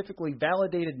scientifically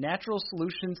validated natural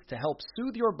solutions to help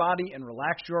soothe your body and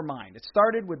relax your mind. It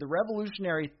started with the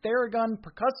revolutionary Theragun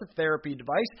percussive therapy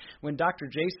device. When Dr.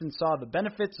 Jason saw the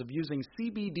benefits of using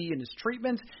CBD in his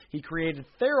treatments, he created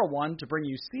TheraOne to bring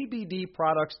you CBD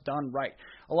products done right.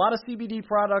 A lot of CBD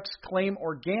products claim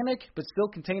organic, but still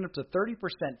contain up to 30%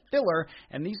 filler,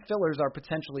 and these fillers are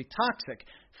potentially toxic.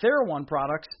 TheraOne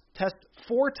products test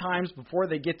 4 times before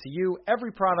they get to you.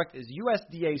 Every product is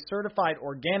USDA certified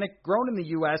organic, grown in the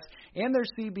U.S., and their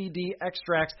CBD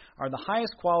extracts are the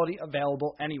highest quality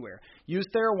available anywhere. Use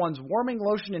TheraOne's warming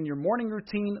lotion in your morning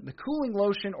routine, the cooling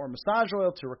lotion or massage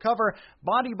oil to recover,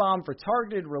 body balm for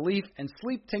targeted relief, and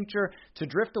sleep tincture to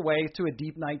drift away to a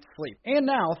deep night's sleep. And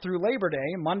now, through Labor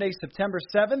Day, Monday, September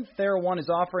 7th, TheraOne is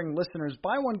offering listeners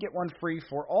buy one, get one free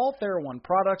for all TheraOne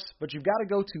products, but you've got to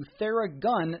go to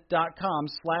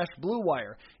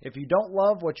theragun.com/BlueWire. If you don't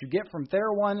love what you get from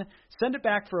TheraOne, send it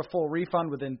back for a full refund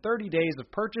within 30 days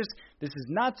of purchase. This is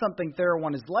not something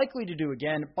TheraOne is likely to do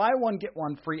again. Buy one, get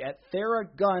one free at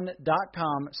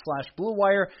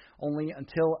theragun.com/BlueWire. Only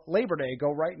until Labor Day.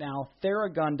 Go right now,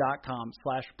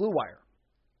 theragun.com/BlueWire.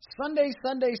 Sundays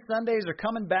are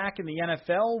coming back in the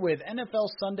NFL with NFL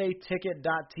Sunday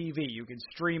Ticket.tv. You can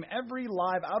stream every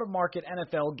live out-of-market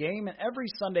NFL game and every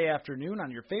Sunday afternoon on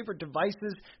your favorite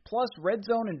devices, plus Red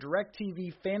Zone and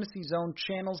DirecTV Fantasy Zone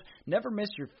channels. Never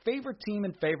miss your favorite team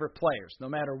and favorite players. No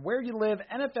matter where you live,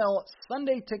 NFL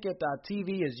Sunday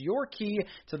Ticket.tv is your key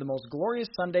to the most glorious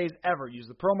Sundays ever. Use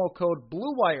the promo code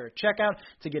BlueWire at checkout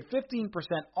to get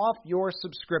 15% off your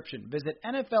subscription. Visit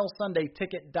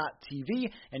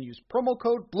NFLSundayTicket.tv and use promo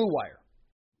code BlueWire.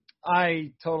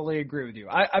 I totally agree with you.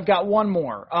 I've got one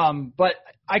more, but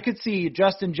I could see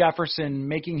Justin Jefferson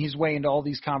making his way into all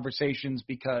these conversations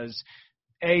because,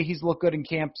 A, he's looked good in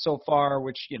camp so far,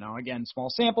 which, again, small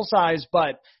sample size,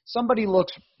 but somebody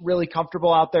looks really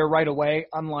comfortable out there right away,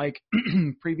 unlike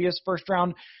previous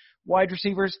first-round wide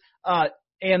receivers,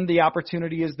 and the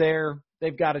opportunity is there.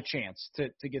 They've got a chance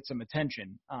to get some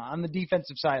attention. On the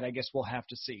defensive side, I guess we'll have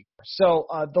to see. So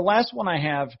the last one I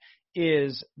have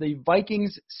is the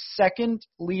Vikings' second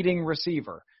leading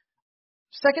receiver.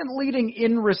 Second leading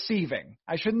in receiving.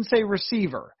 I shouldn't say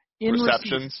receiver. In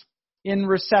Receptions. In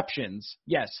receptions,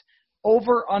 yes.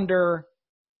 Over under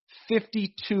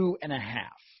 52.5.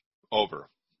 Over.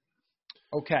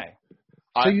 Okay.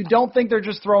 So you don't think they're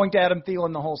just throwing to Adam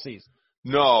Thielen the whole season?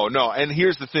 No. And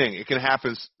here's the thing. It can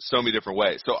happen so many different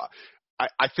ways. So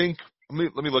I think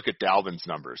let me look at Dalvin's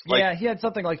numbers. Yeah, he had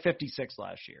something like 56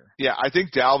 last year. Yeah, I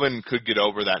think Dalvin could get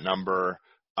over that number,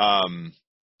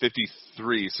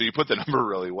 53. So you put the number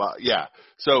really well. Yeah.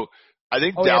 So I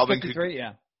think Dalvin 53,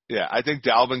 yeah. Yeah, I think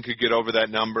Dalvin could get over that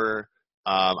number.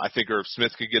 I think Irv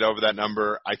Smith could get over that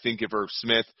number. I think if Irv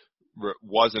Smith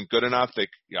wasn't good enough,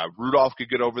 Rudolph could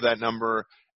get over that number.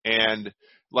 And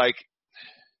like,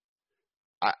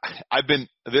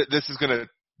 this is going to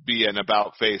be an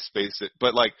about face basic,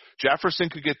 but like Jefferson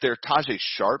could get there. Tajay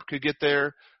Sharp could get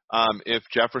there. If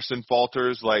Jefferson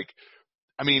falters, like,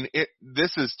 I mean,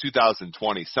 this is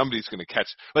 2020. Somebody's going to catch.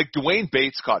 Like Dwayne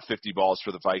Bates caught 50 balls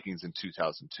for the Vikings in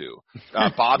 2002.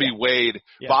 Bobby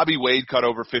Wade caught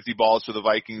over 50 balls for the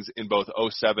Vikings in both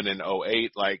 07 and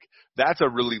 08. Like that's a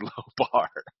really low bar.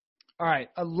 All right,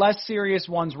 less serious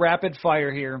ones. Rapid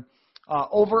fire here.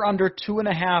 Over under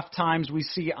 2.5 times we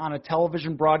see on a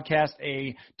television broadcast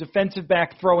a defensive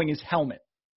back throwing his helmet.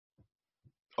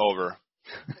 Over.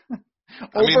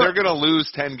 I mean, they're going to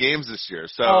lose 10 games this year,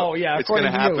 so it's going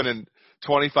to happen in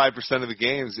 25% of the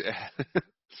games.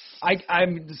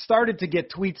 I'm started to get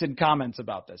tweets and comments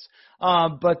about this,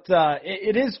 but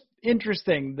it is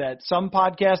interesting that some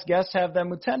podcast guests have them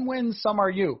with 10 wins, some are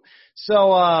you.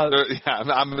 So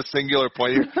I'm a singular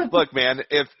point here. Look, man,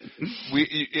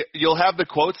 you'll have the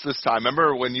quotes this time.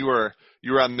 Remember when you were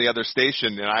on the other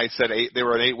station and I said they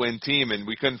were an 8-win team and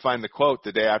we couldn't find the quote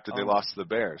the day after they lost to the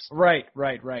Bears. Right.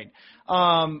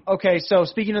 Okay, so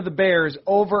speaking of the Bears,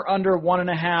 over under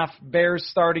 1.5 Bears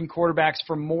starting quarterbacks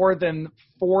for more than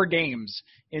 4 games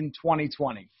in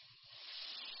 2020.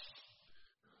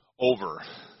 Over.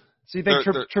 So you think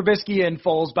Trubisky and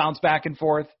Foles bounce back and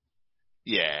forth?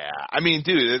 Yeah. I mean,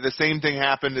 dude, the same thing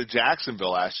happened to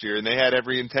Jacksonville last year and they had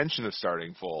every intention of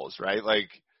starting Foles, right? Like,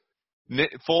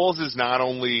 Foles is not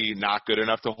only not good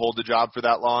enough to hold the job for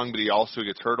that long, but he also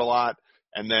gets hurt a lot.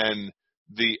 And then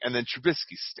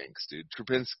Trubisky stinks, dude.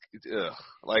 Trubisky,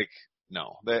 like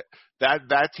no,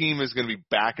 that team is going to be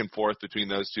back and forth between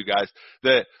those two guys.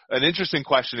 An interesting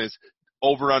question is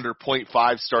over under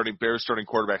 0.5 Bears starting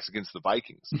quarterbacks against the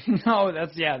Vikings. No,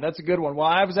 that's a good one. Well,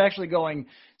 I was actually going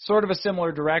sort of a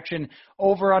similar direction.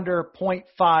 Over under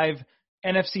 0.5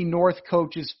 NFC North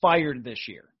coaches fired this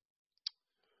year.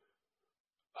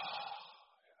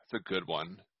 That's a good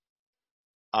one.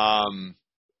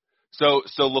 So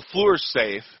LaFleur's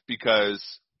safe because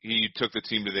he took the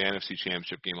team to the NFC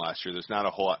Championship game last year. There's not a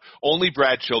whole lot. Only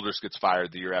Brad Childress gets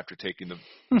fired the year after taking the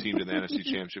team to the NFC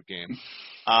Championship game.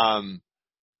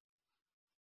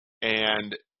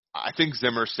 And I think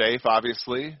Zimmer's safe,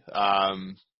 obviously. I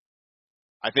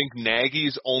think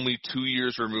Nagy's only 2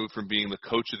 years removed from being the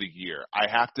coach of the year.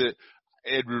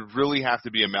 It would really have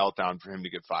to be a meltdown for him to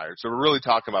get fired. So we're really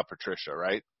talking about Patricia,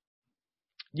 right?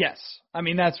 Yes. I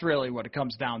mean, that's really what it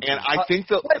comes down to. And I think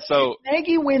if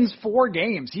Nagy wins 4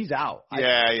 games, he's out.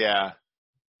 Yeah.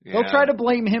 They'll try to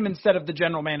blame him instead of the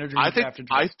general manager. I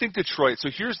think Detroit. So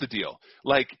here's the deal.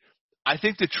 Like, I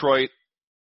think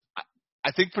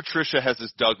Patricia has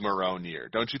this Doug Marrone year.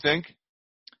 Don't you think?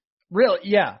 Really?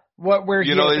 Yeah. Where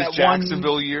his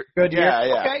Jacksonville year? Good year.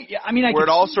 Yeah. Okay. Yeah. I mean, where it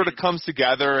all sort of comes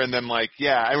together, and then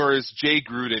or his Jay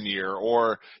Gruden year,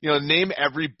 or name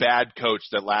every bad coach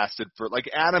that lasted for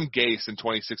Adam Gase in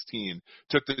 2016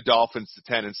 took the Dolphins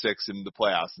to 10-6 in the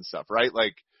playoffs and stuff, right?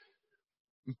 Like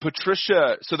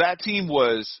Patricia. So that team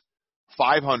was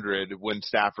 500 when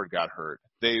Stafford got hurt.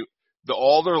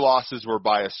 All their losses were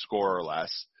by a score or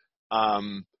less.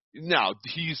 Now,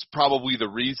 he's probably the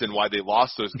reason why they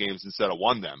lost those games instead of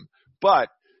won them. But,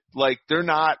 they're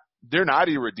not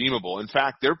irredeemable. In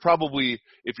fact, they're probably,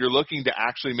 if you're looking to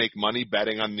actually make money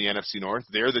betting on the NFC North,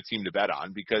 they're the team to bet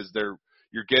on because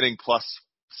you're getting plus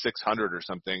 600 or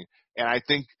something. And I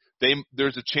think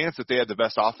there's a chance that they had the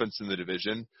best offense in the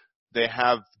division. They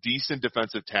have decent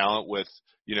defensive talent with,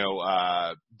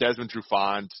 Desmond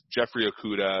Trufant, Jeffrey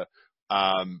Okudah.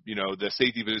 The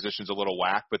safety position's a little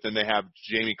whack, but then they have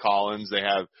Jamie Collins, they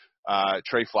have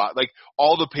Trey Flott.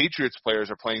 All the Patriots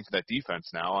players are playing for that defense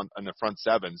now on the front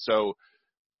seven. So,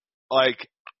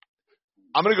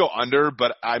 I'm going to go under,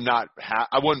 but I'm not.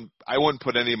 I wouldn't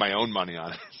put any of my own money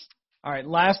on it. All right,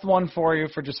 last one for you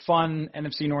for just fun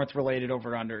NFC North related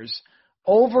over unders.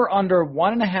 Over under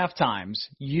 1.5 times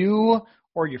you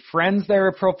or your friends there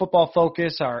at Pro Football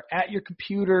Focus are at your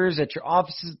computers, at your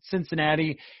offices in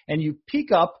Cincinnati, and you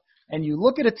peek up and you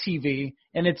look at a TV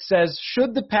and it says,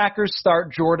 should the Packers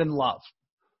start Jordan Love?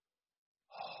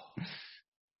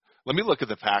 Let me look at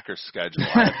the Packers schedule.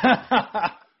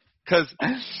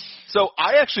 So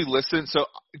I actually listened. So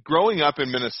growing up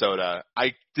in Minnesota,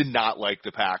 I did not like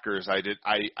the Packers. I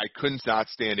couldn't not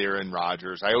stand Aaron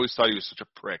Rodgers. I always thought he was such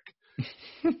a prick.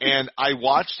 And I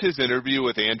watched his interview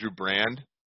with Andrew Brand.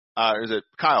 Or is it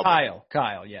Kyle?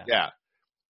 Kyle, yeah. Yeah.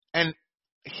 And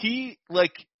he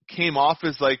came off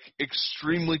as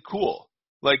extremely cool,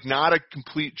 not a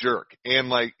complete jerk.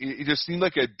 And he just seemed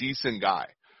like a decent guy.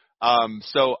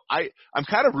 So I'm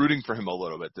kind of rooting for him a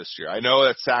little bit this year. I know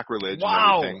that's sacrilege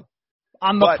and everything.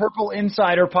 On the Purple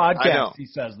Insider podcast, he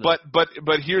says this.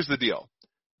 But here's the deal.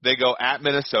 They go at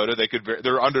Minnesota.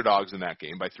 They're underdogs in that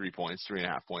game by 3 points,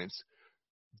 3.5 points.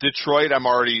 Detroit, I'm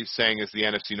already saying, is the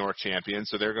NFC North champion,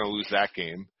 so they're going to lose that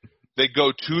game. They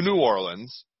go to New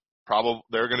Orleans.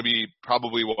 They're going to be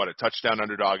probably a touchdown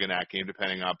underdog in that game,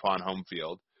 depending upon home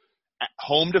field.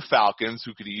 Home to Falcons,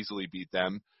 who could easily beat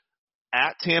them.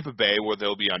 At Tampa Bay, where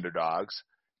they'll be underdogs.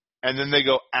 And then they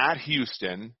go at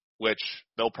Houston, which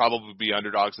they'll probably be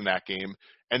underdogs in that game.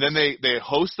 And then they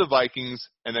host the Vikings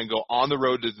and then go on the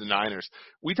road to the Niners.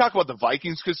 We talk about the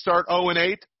Vikings could start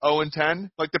 0-8, 0-10.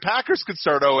 The Packers could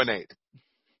start 0-8.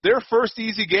 Their first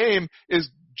easy game is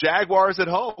Jaguars at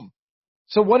home.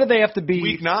 So what do they have to be?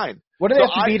 Week 9. What do they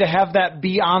have to be to have that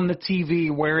be on the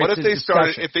TV where it's a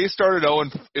discussion? If they started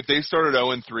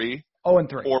 0-3,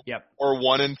 0-3, yep. Or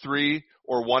 1-3,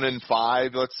 or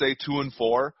 1-5, let's say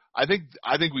 2-4. I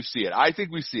think we see it. I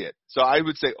think we see it. So I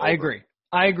would say over.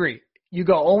 I agree. You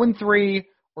go 0-3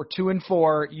 or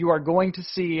 2-4, you are going to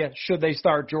see should they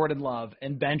start Jordan Love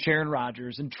and bench Aaron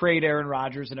Rodgers and trade Aaron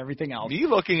Rodgers and everything else. I'm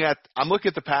looking at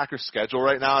the Packers schedule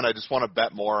right now, and I just want to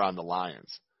bet more on the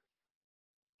Lions.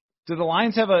 Do the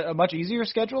Lions have a much easier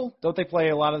schedule? Don't they play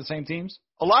a lot of the same teams?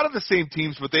 A lot of the same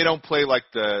teams, but they don't play like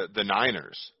the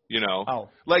Niners, Oh.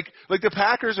 Like the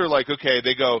Packers are okay,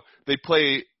 they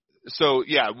play so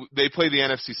yeah, they play the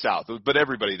NFC South, but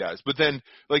everybody does. But then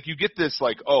you get this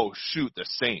oh shoot, the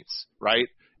Saints, right?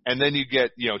 And then you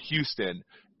get, Houston,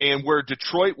 and where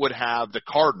Detroit would have the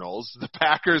Cardinals, the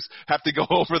Packers have to go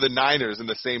over the Niners in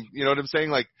the same, you know what I'm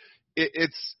saying?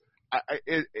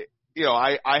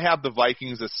 I have the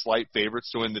Vikings as slight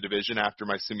favorites to win the division after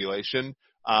my simulation.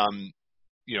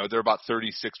 They're about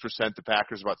 36%. The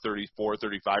Packers about 34,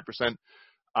 35%.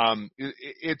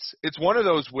 It's one of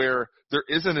those where there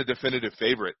isn't a definitive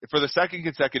favorite. For the second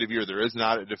consecutive year, there is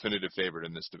not a definitive favorite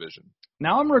in this division.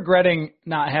 Now I'm regretting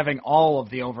not having all of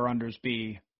the over-unders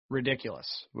be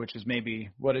ridiculous, which is maybe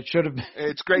what it should have been.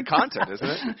 It's great content, isn't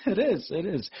it? It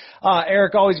is.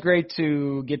 Eric, always great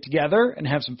to get together and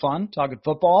have some fun talking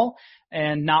football.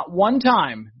 And not one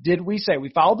time did we say, we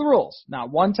followed the rules, not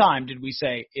one time did we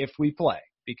say if we play,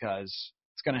 because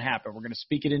it's going to happen. We're going to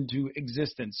speak it into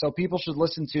existence. So people should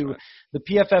listen to the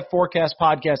PFF Forecast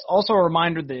podcast. Also a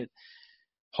reminder that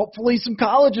hopefully some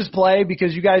colleges play,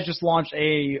 because you guys just launched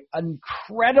an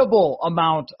incredible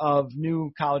amount of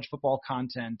new college football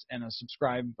content and a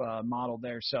subscribe model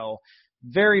there. So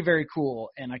very, very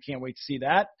cool, and I can't wait to see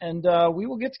that. And we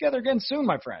will get together again soon,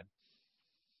 my friend.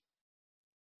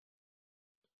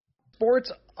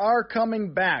 Sports are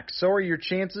coming back. So are your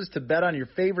chances to bet on your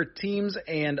favorite teams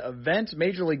and events.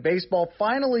 Major League Baseball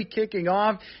finally kicking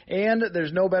off, and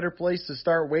there's no better place to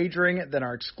start wagering than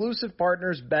our exclusive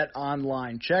partners,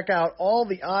 BetOnline. Check out all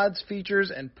the odds,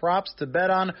 features, and props to bet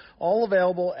on, all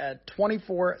available at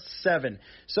 24/7.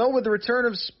 So with the return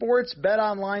of sports,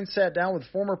 BetOnline sat down with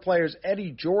former players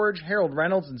Eddie George, Harold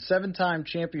Reynolds, and 7-time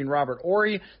champion Robert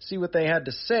Horry. See what they had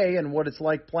to say and what it's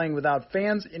like playing without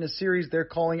fans in a series they're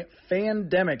calling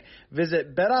Fandemic.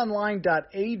 Visit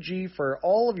betonline.ag for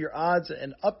all of your odds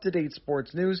and up-to-date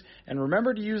sports news. And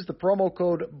remember to use the promo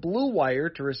code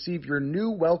BLUEWIRE to receive your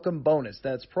new welcome bonus.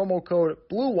 That's promo code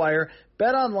BLUEWIRE.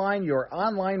 BetOnline, your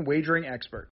online wagering expert.